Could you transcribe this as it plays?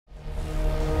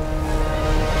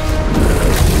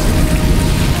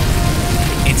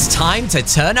time to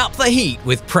turn up the heat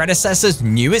with Predecessor's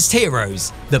newest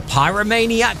heroes, the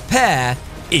pyromaniac pair,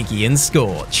 Iggy and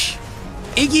Scorch.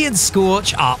 Iggy and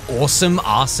Scorch are awesome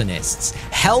arsonists,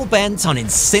 hell-bent on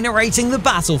incinerating the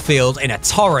battlefield in a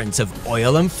torrent of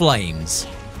oil and flames.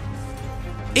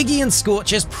 Iggy and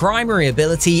Scorch's primary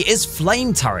ability is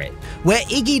Flame Turret, where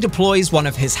Iggy deploys one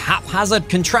of his haphazard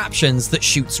contraptions that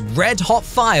shoots red-hot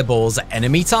fireballs at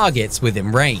enemy targets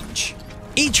within range.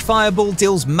 Each fireball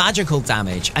deals magical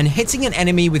damage, and hitting an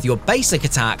enemy with your basic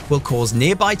attack will cause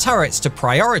nearby turrets to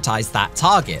prioritize that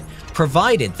target,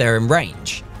 provided they're in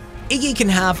range. Iggy can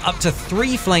have up to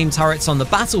 3 flame turrets on the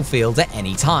battlefield at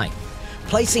any time.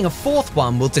 Placing a 4th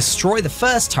one will destroy the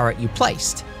first turret you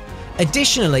placed.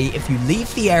 Additionally, if you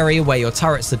leave the area where your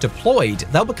turrets are deployed,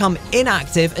 they'll become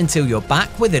inactive until you're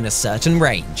back within a certain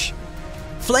range.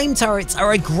 Flame turrets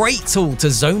are a great tool to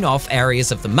zone off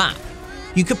areas of the map.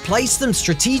 You could place them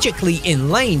strategically in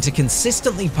lane to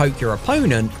consistently poke your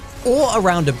opponent, or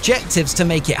around objectives to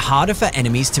make it harder for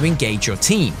enemies to engage your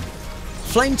team.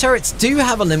 Flame turrets do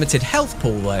have a limited health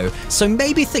pool though, so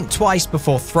maybe think twice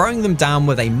before throwing them down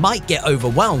where they might get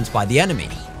overwhelmed by the enemy.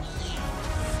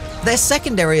 Their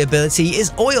secondary ability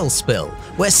is Oil Spill,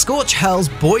 where Scorch hurls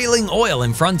boiling oil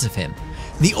in front of him.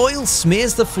 The oil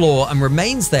smears the floor and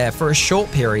remains there for a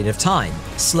short period of time,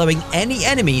 slowing any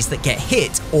enemies that get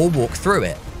hit or walk through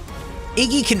it.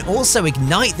 Iggy can also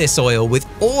ignite this oil with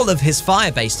all of his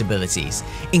fire-based abilities,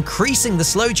 increasing the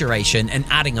slow duration and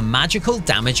adding a magical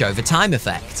damage over time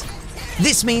effect.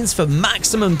 This means for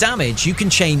maximum damage, you can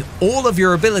chain all of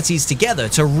your abilities together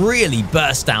to really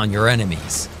burst down your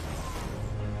enemies.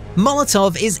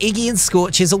 Molotov is Iggy and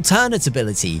Scorch's alternate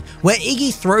ability, where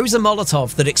Iggy throws a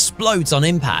Molotov that explodes on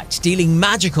impact, dealing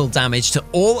magical damage to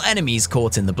all enemies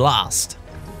caught in the blast.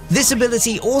 This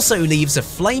ability also leaves a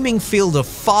flaming field of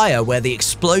fire where the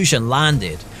explosion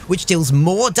landed, which deals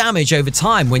more damage over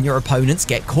time when your opponents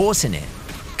get caught in it.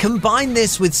 Combine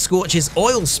this with Scorch's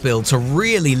Oil Spill to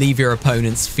really leave your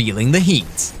opponents feeling the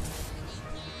heat.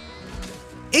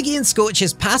 Iggy and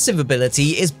Scorch's passive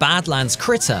ability is Badlands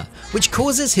Critter, which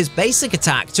causes his basic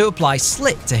attack to apply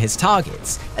Slick to his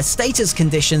targets, a status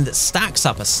condition that stacks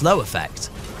up a slow effect.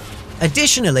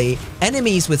 Additionally,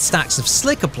 enemies with stacks of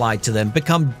Slick applied to them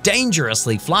become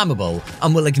dangerously flammable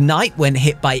and will ignite when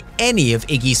hit by any of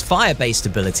Iggy's fire-based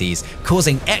abilities,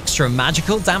 causing extra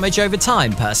magical damage over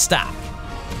time per stack.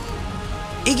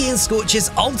 Iggy and Scorch's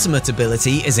ultimate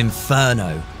ability is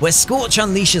Inferno, where Scorch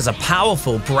unleashes a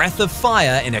powerful breath of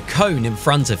fire in a cone in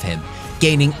front of him,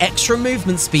 gaining extra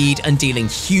movement speed and dealing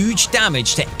huge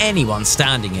damage to anyone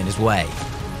standing in his way.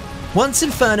 Once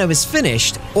Inferno is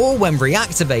finished, or when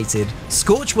reactivated,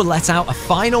 Scorch will let out a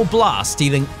final blast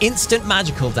dealing instant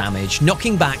magical damage,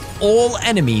 knocking back all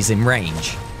enemies in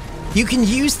range. You can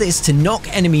use this to knock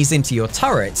enemies into your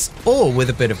turrets, or with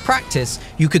a bit of practice,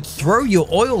 you could throw your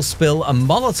Oil Spill and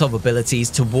Molotov abilities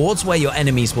towards where your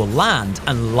enemies will land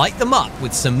and light them up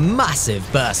with some massive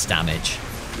burst damage.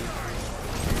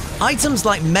 Items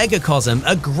like Megacosm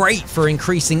are great for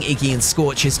increasing Iggy and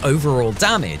Scorch's overall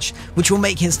damage, which will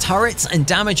make his turrets and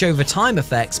damage over time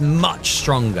effects much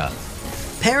stronger.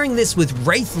 Pairing this with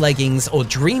Wraith Leggings or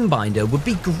Dreambinder would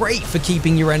be great for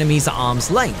keeping your enemies at arm's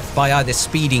length by either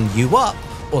speeding you up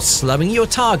or slowing your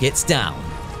targets down.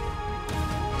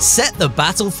 Set the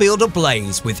battlefield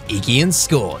ablaze with Iggy and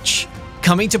Scorch.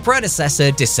 Coming to Predecessor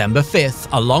December 5th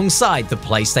alongside the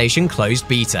PlayStation Closed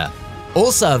Beta.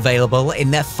 Also available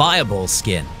in their Fireball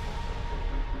skin.